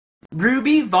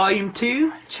RWBY Volume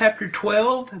 2, Chapter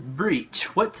 12, Breach.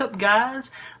 What's up,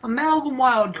 guys? Amalgam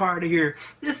Wildcard here.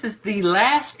 This is the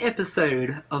last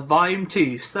episode of Volume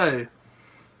 2, so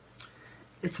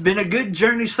it's been a good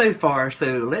journey so far,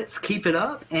 so let's keep it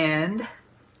up and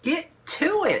get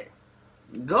to it.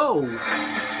 Go! Venom!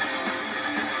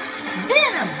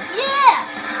 Yeah!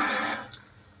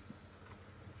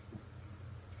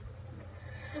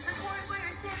 There's a point where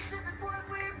it tips, there's a point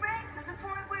where it breaks, there's a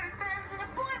point where it bends, and a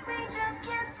point we just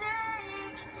can't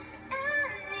take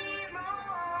anymore.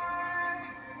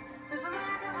 There's a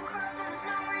line never crossed and there's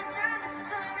no return. There's a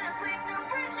time and a place, no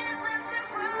bridges left to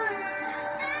burn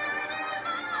anymore.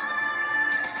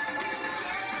 We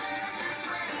can't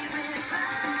just play with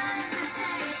fire to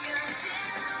take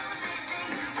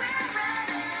until they think we're ready.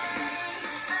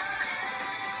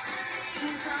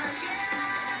 Enemies are gathering.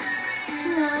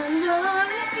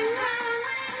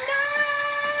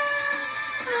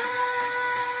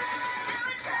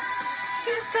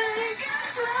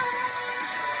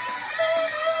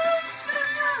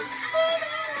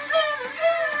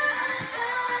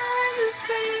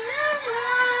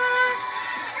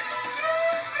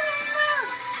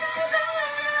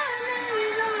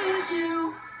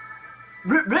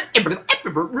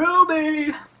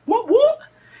 RWBY! Whoop whoop!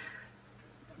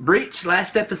 Breach,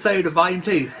 last episode of Volume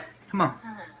 2. Come on.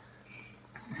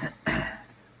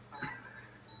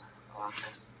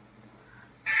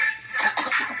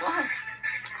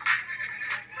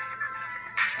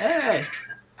 Hey!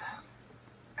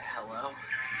 Hello?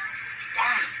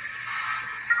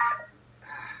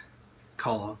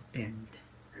 Call and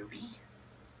Ruby?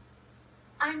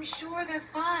 I'm sure they're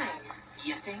fine.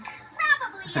 You think?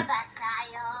 Probably a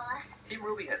bacile. Team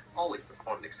RWBY has always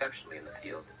performed exceptionally in the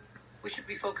field. We should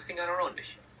be focusing on our own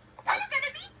mission. We're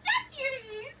gonna be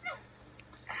deputies!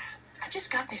 I just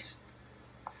got this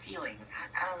feeling.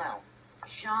 I don't know.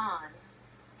 Sean.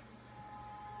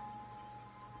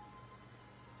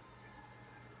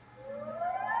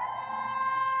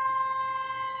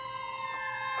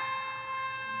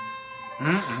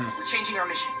 We're changing our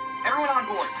mission. Everyone on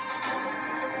board.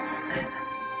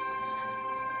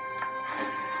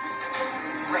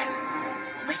 Ren,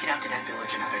 we'll make it out to that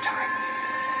village another time.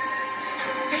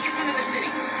 Take us into the city.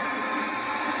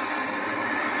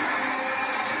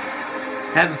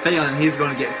 I have a feeling he's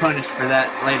going to get punished for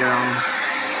that later on.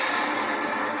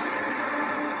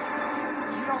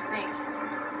 You don't think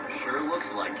Sure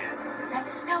looks like it.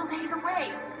 that's still days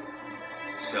away?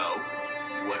 So,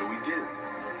 what do we do?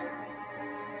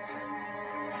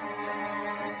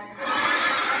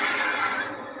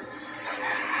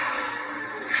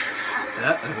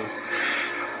 Uh-oh.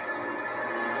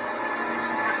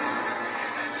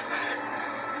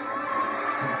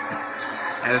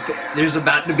 There's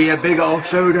about to be a big old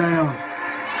showdown.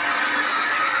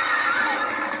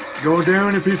 Go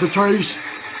down, you piece of trash.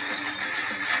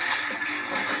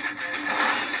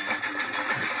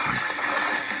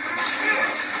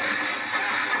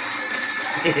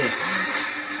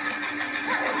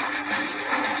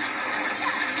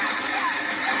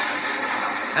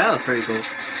 That was pretty cool.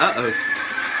 Uh-oh.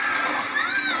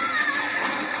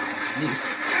 Nice.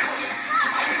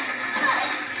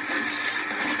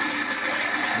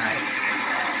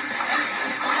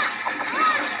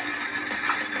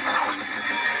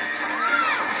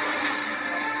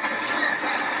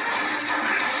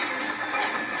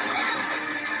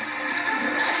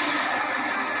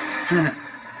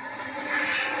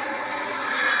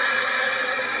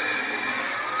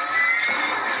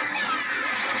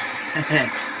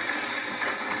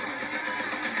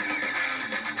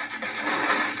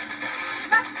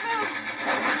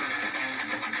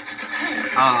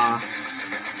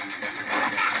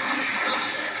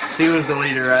 She was the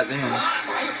leader right then.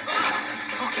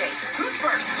 Okay, who's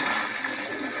first?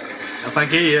 I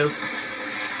think he is.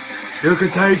 You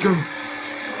can take him.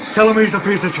 Tell him he's a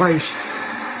piece of trash.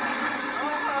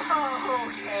 Oh,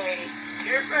 okay.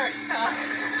 You're first, huh?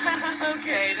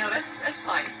 Okay, no, that's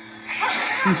fine.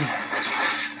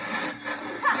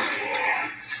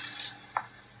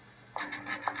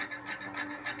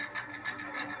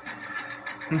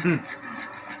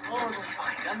 Totally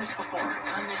fine. Done this before.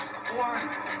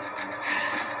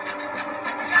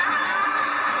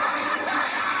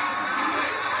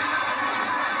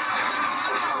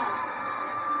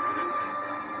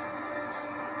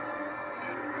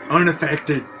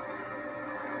 Unaffected.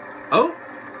 Oh.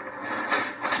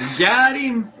 Got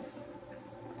him.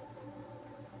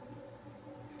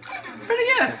 Pretty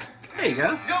good. There you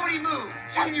go. Nobody move!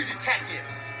 Junior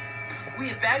detectives! We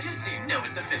have badges so you know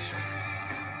it's official.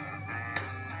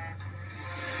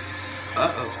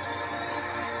 Uh-oh.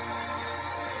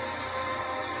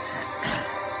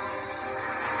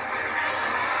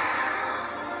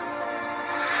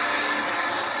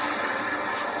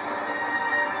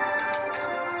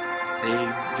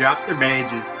 Drop their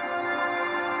badges.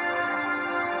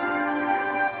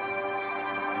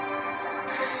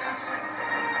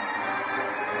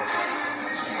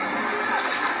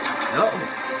 Oh.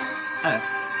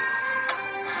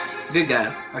 Good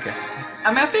guys. Okay.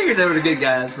 I mean, I figured they were the good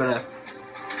guys, but uh-oh.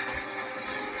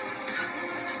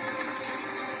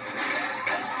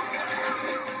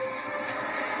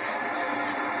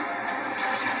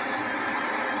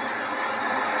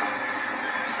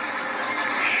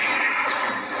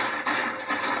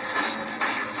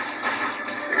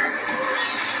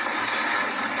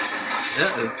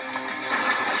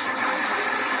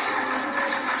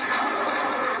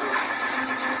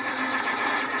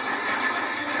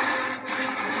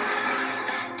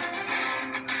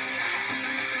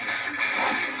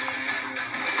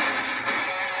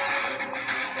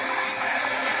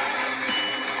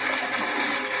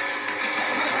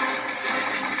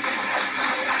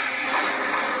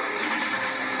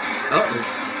 Uh-oh.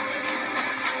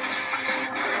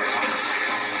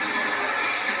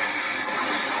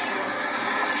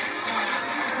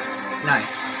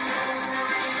 Nice.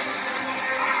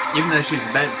 Even though she's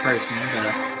a bad person,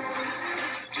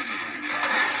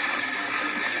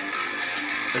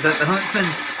 is that the huntsman?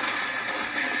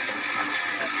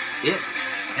 It.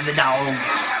 And the dog.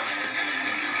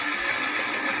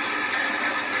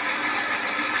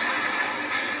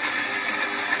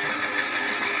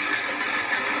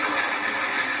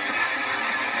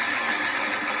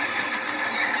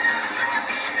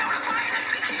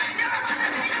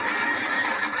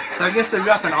 So I guess they're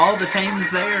dropping all the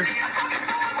tames there.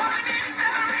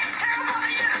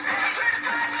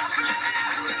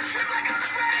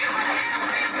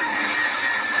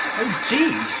 Oh,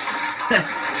 jeez.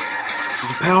 He's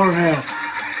a powerhouse.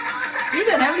 He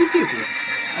doesn't have any pupils.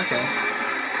 Okay.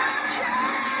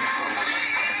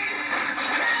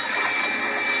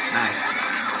 Nice.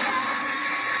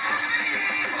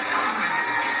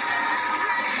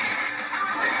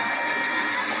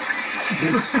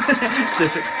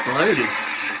 Just exploded.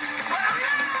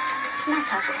 Nice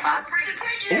hustle, Fox.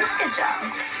 Good job.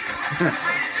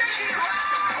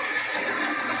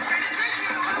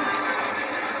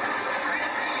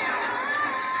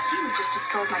 You just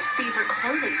destroyed my favorite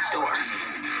clothing store.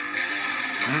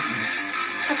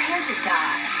 Prepare to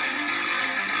die.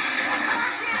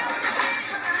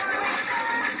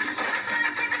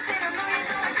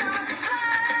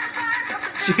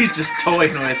 She's just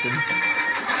toying with him.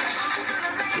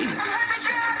 Jeez.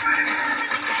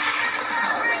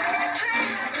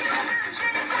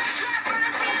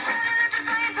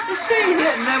 Is she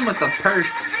hitting them with a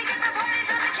purse?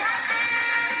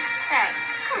 Hey,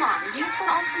 come on. You spent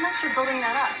all semester building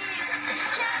that up.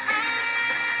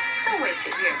 Don't waste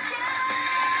it here.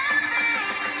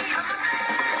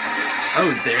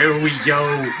 Oh, there we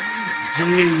go.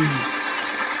 Jeez.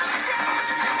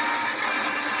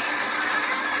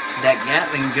 That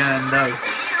Gatling gun, though.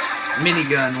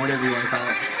 Minigun, whatever you want to call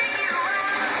it.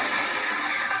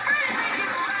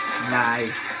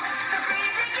 Nice.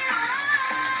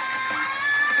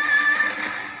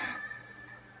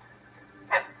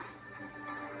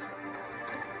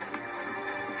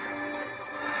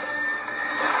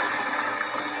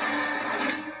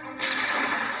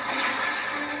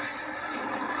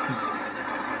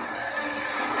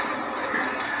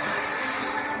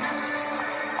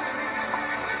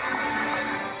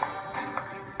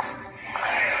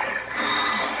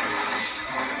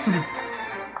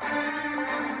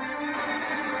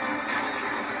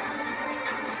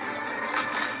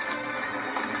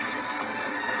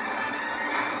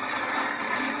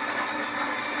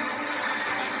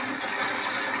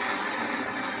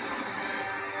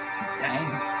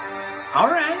 Dang.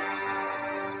 Alright.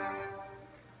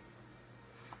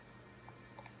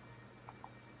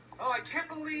 Oh, I can't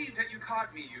believe that you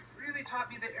caught me. You've really taught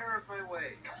me the error of my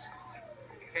way.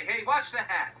 Hey, watch the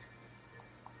hat.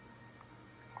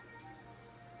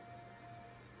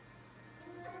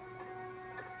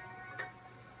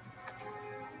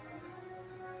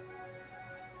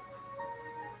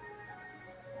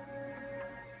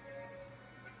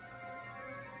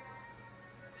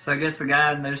 So I guess the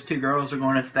guy and those two girls are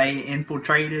going to stay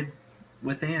infiltrated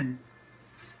within.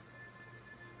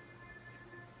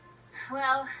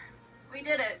 Well, we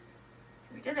did it.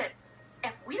 We did it.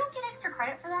 If we don't get extra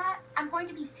credit for that, I'm going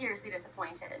to be seriously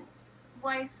disappointed.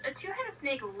 Weiss, a two-headed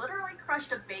snake literally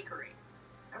crushed a bakery.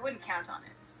 I wouldn't count on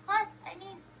it. Plus, I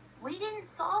mean, we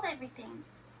didn't solve everything.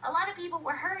 A lot of people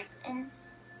were hurt, and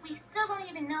we still don't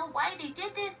even know why they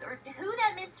did this or who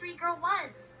that mystery girl was.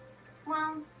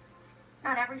 Well,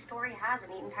 not every story has a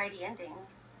neat and tidy ending.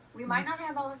 We might not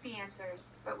have all of the answers,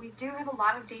 but we do have a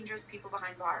lot of dangerous people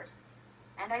behind bars.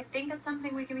 And I think that's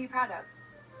something we can be proud of.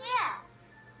 Yeah.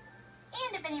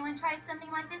 And if anyone tries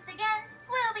something like this again,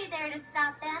 we'll be there to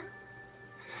stop them.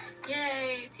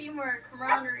 Yay, teamwork,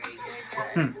 camaraderie, good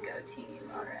guys, go team.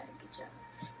 Alright, good job.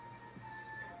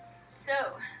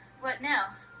 So, what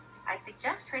now? I'd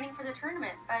suggest training for the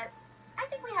tournament, but I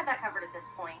think we have that covered at this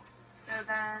point. So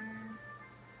then...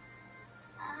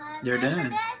 They're time for done.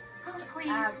 bed? Oh, please.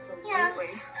 Absolutely. Yes.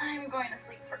 I'm going to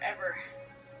sleep forever.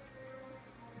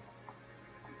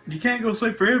 You can't go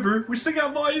sleep forever. We still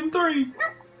got volume 3.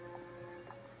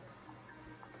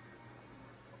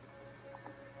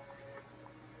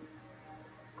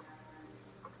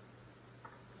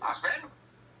 Osman?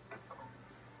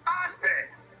 Osman!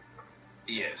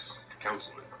 Yes,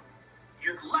 Councilman.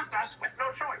 You've left us with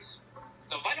no choice.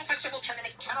 The Vital Festival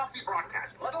tournament cannot be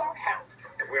broadcast, let alone held,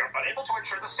 if we are unable to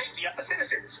ensure the safety of the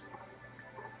citizens.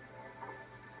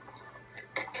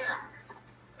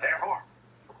 Therefore,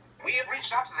 we have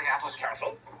reached out to the Atlas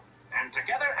Council, and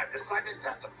together have decided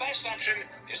that the best option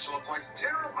is to appoint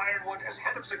General Ironwood as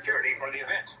head of security for the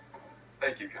event.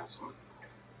 Thank you, Councilman.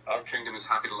 Our kingdom is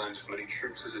happy to lend as many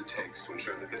troops as it takes to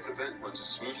ensure that this event runs as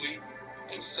smoothly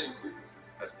and safely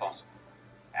as possible.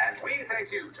 And we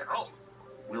thank you, General.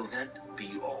 Will that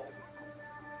be all?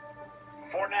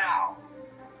 For now.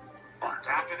 But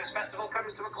after this festival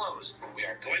comes to a close, we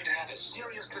are going to have a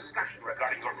serious discussion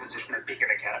regarding your position at Beacon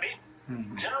Academy.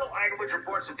 General Ironwood's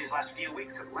reports of these last few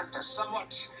weeks have left us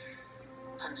somewhat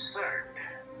concerned.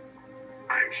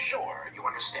 I'm sure you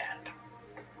understand.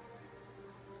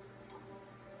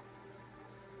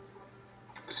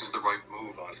 This is the right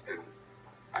move, Osman.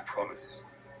 I promise.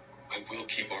 I will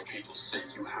keep our people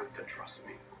safe. You have to trust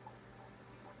me.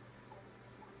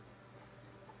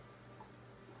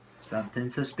 Something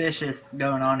suspicious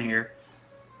going on here.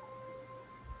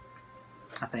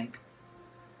 I think.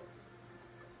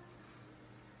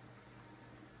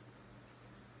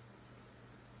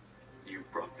 You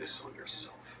brought this on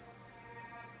yourself.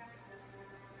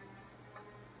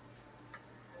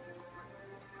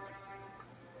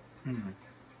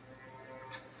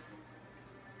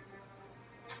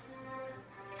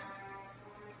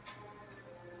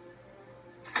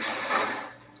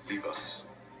 Leave us.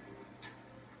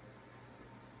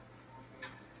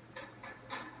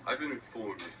 I've been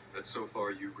informed that so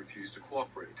far you've refused to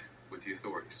cooperate with the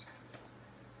authorities.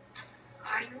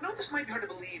 I know this might be hard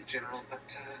to believe, General,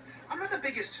 but I'm not the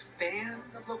biggest fan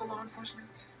of local law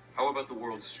enforcement. How about the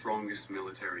world's strongest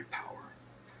military power?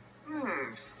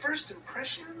 First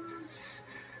impressions?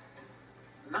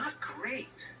 Not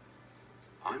great.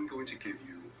 I'm going to give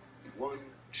you one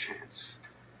chance.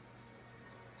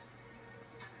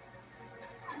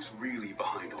 Who's really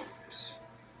behind all of this?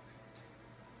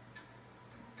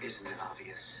 Isn't it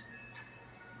obvious?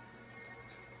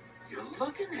 You're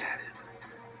looking at him.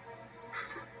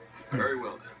 Very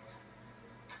well then.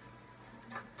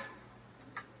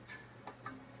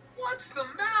 What's the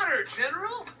matter,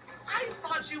 General? I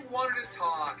thought you wanted to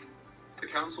talk. The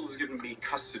council has given me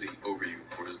custody over you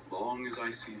for as long as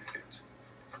I see fit.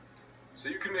 So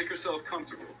you can make yourself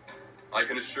comfortable. I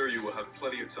can assure you we'll have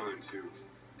plenty of time to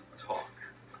talk.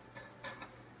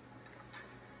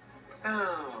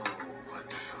 Oh,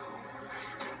 wonderful.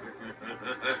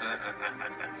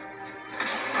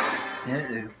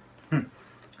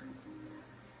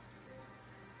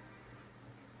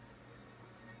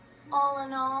 All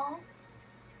in all,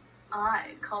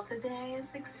 I'd call today a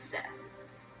success.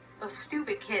 Those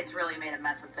stupid kids really made a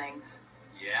mess of things.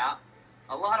 Yeah,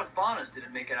 a lot of faunas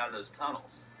didn't make it out of those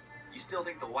tunnels. You still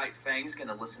think the White Fang's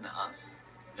gonna listen to us?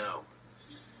 No.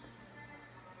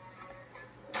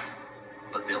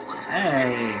 But they'll listen.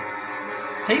 Hey,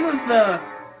 he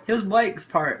was Blake's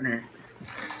partner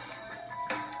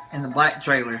in the Black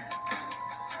trailer.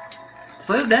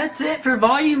 So that's it for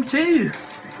Volume 2.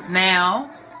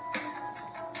 Now,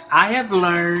 I have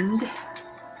learned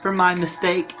from my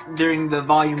mistake during the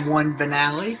Volume 1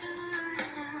 finale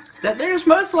that there's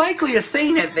most likely a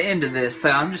scene at the end of this,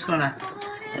 so I'm just gonna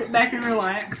sit back and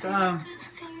relax.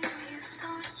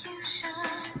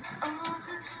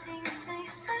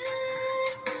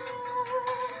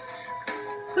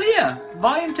 So yeah,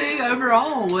 Volume 2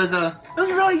 overall was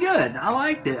really good. I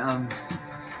liked it. I'm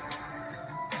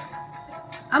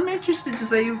interested to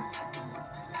see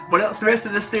what else the rest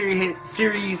of the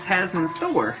series has in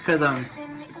store, because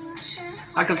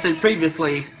like I've said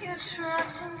previously,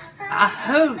 I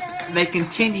hope they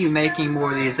continue making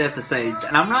more of these episodes,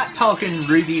 and I'm not talking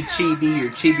RWBY Chibi or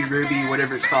Chibi RWBY,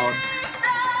 whatever it's called.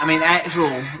 I mean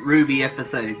actual RWBY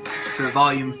episodes for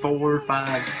Volume 4,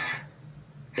 5,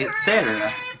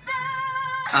 etc.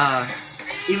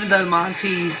 Even though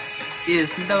Monty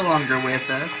is no longer with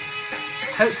us,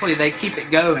 hopefully they keep it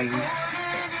going.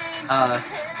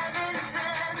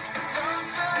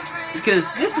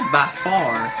 Because this is by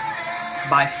far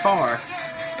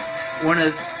one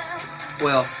of,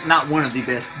 well, not one of the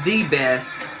best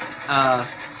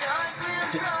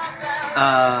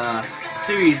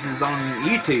series is on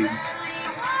YouTube.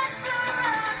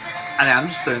 I'm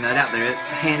just throwing that out there,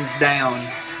 hands down.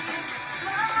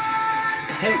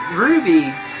 Heck,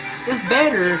 RWBY is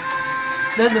better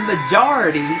than the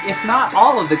majority, if not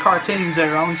all of the cartoons that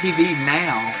are on TV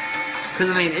now. Because,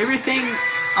 I mean, everything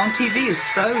on TV is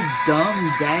so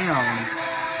dumbed down.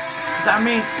 Because, I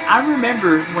mean, I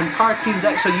remember when cartoons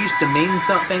actually used to mean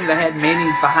something that had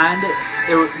meanings behind it.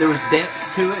 There was depth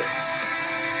to it.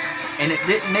 And it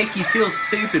didn't make you feel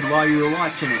stupid while you were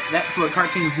watching it. That's what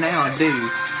cartoons now do.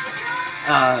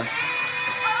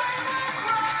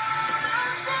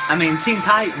 I mean, Teen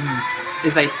Titans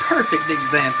is a perfect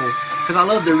example. Because I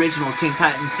love the original Teen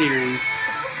Titans series.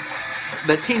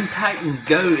 But Teen Titans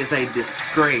Go is a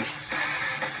disgrace.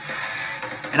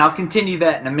 And I'll continue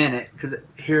that in a minute. Because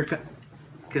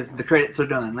the credits are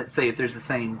done. Let's see if there's a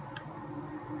scene.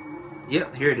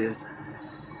 Yep, here it is.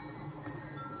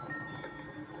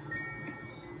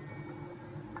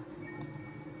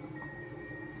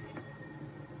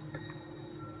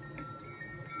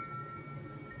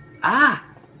 Ah!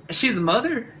 Is she the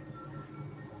mother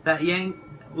that Yang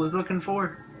was looking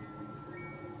for?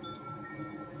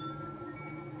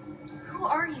 Who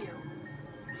are you?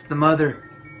 It's the mother.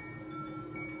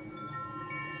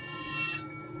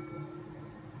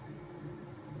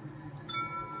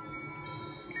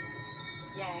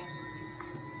 Yang.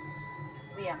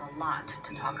 We have a lot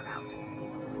to talk about.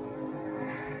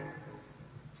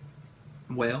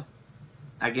 Well,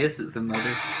 I guess it's the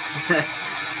mother.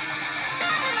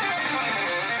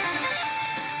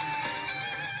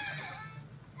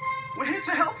 We're here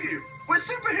to help you. We're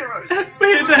superheroes.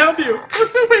 We're here to help you. We're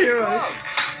superheroes.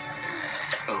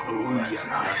 Oh, that's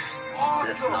nice.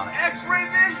 Awesome. That's nice. X-ray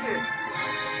vision.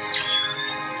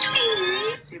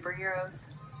 Superheroes?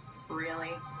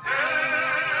 Really?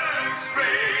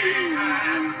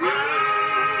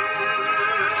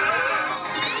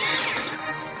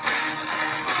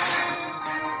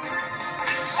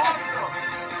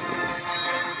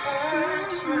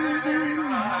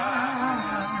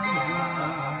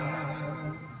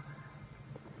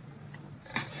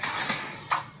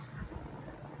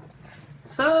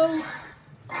 So,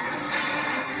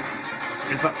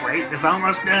 it's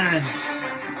almost done.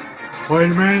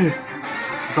 Wait a minute,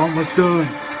 it's almost done.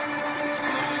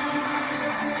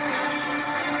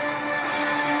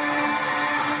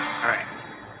 Alright.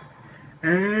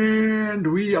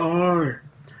 And we are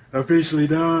officially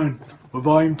done with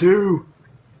Volume 2.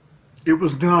 It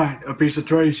was not a piece of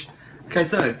trash. Okay,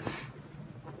 so,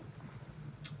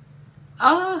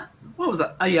 what was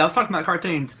that? Oh yeah, I was talking about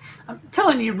cartoons. I'm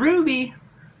telling you, RWBY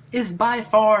is by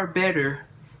far better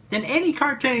than any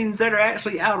cartoons that are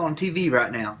actually out on TV right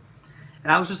now.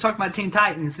 And I was just talking about Teen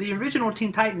Titans. The original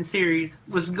Teen Titans series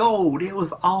was gold. It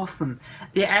was awesome.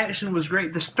 The action was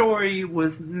great. The story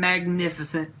was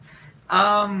magnificent.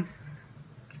 But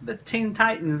Teen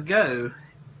Titans Go,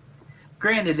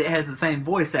 granted it has the same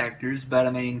voice actors, but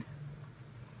I mean,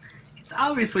 it's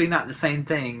obviously not the same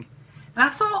thing. And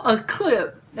I saw a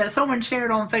clip that someone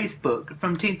shared on Facebook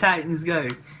from Teen Titans Go.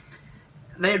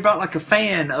 They had brought like a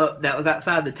fan up that was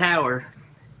outside the tower.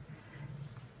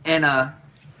 And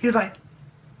he was like,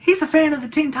 he's a fan of the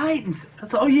Teen Titans. I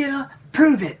said, oh yeah,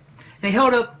 prove it. And he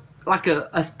held up like a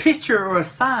picture or a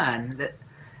sign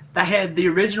that had the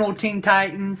original Teen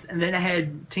Titans and then it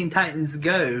had Teen Titans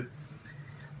Go.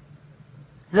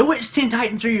 So which Teen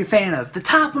Titans are you a fan of? The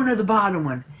top one or the bottom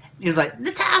one? And he was like,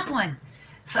 the top one.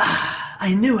 So,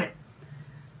 I knew it.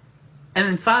 And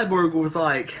then Cyborg was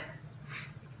like,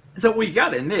 so we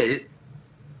gotta admit,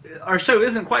 our show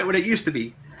isn't quite what it used to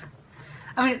be.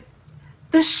 I mean,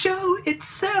 the show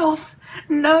itself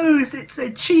knows it's a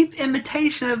cheap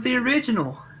imitation of the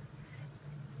original.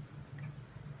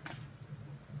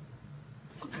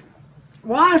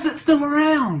 Why is it still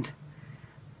around?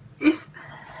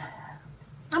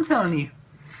 I'm telling you,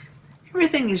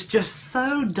 everything is just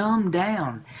so dumbed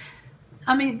down.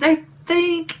 I mean, they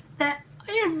think that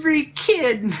every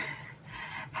kid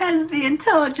has the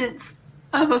intelligence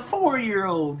of a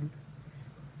 4-year-old.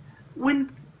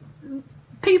 When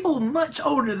people much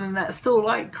older than that still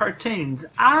like cartoons.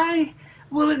 I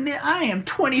will admit I am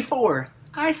 24.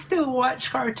 I still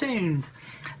watch cartoons.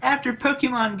 After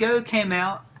Pokemon Go came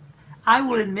out, I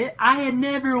will admit I had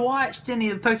never watched any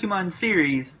of the Pokemon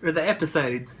series or the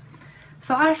episodes.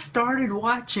 So I started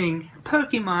watching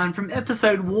Pokemon from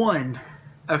episode 1.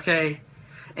 Okay?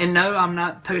 And no, I'm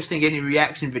not posting any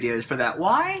reaction videos for that.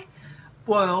 Why?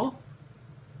 Well,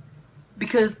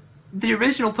 because the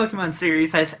original Pokemon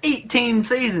series has 18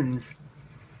 seasons.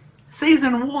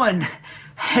 Season 1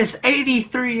 has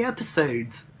 83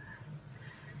 episodes.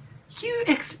 You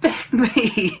expect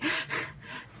me...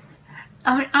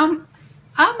 I mean, I'm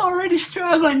already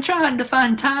struggling trying to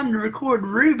find time to record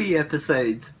RWBY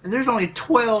episodes. And there's only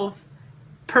 12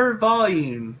 per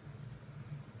volume.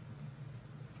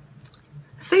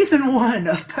 Season 1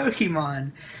 of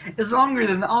Pokemon is longer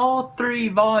than all 3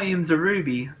 volumes of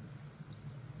RWBY.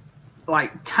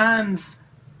 Like, times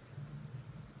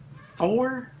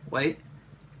 4? Wait.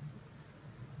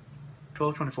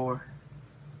 12, 24.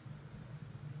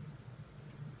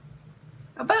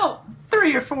 About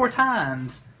 3 or 4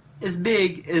 times as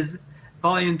big as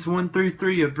volumes 1 through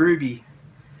 3 of RWBY.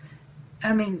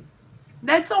 I mean,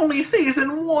 that's only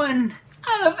season 1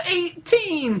 out of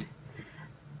 18!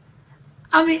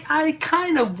 I mean, I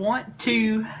kind of want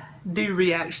to do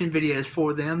reaction videos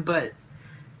for them, but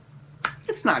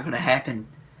it's not going to happen.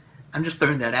 I'm just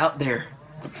throwing that out there.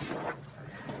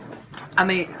 I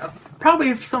mean,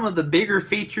 probably some of the bigger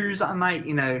features, I might,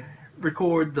 you know,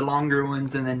 record the longer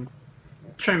ones and then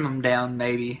trim them down,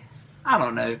 maybe. I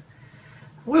don't know.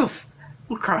 We'll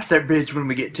cross that bridge when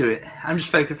we get to it. I'm just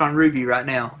focused on RWBY right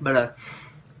now. But,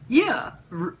 yeah,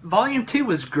 Volume 2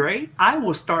 was great. I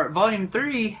will start Volume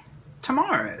 3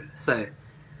 tomorrow. So,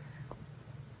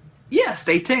 yeah,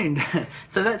 stay tuned.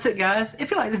 So that's it, guys.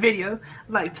 If you like the video,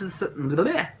 like,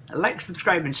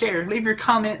 subscribe, and share. Leave your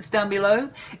comments down below.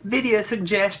 Video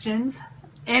suggestions.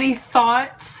 Any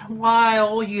thoughts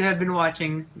while you have been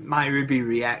watching my RWBY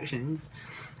reactions.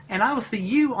 And I will see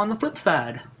you on the flip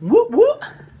side. Whoop whoop!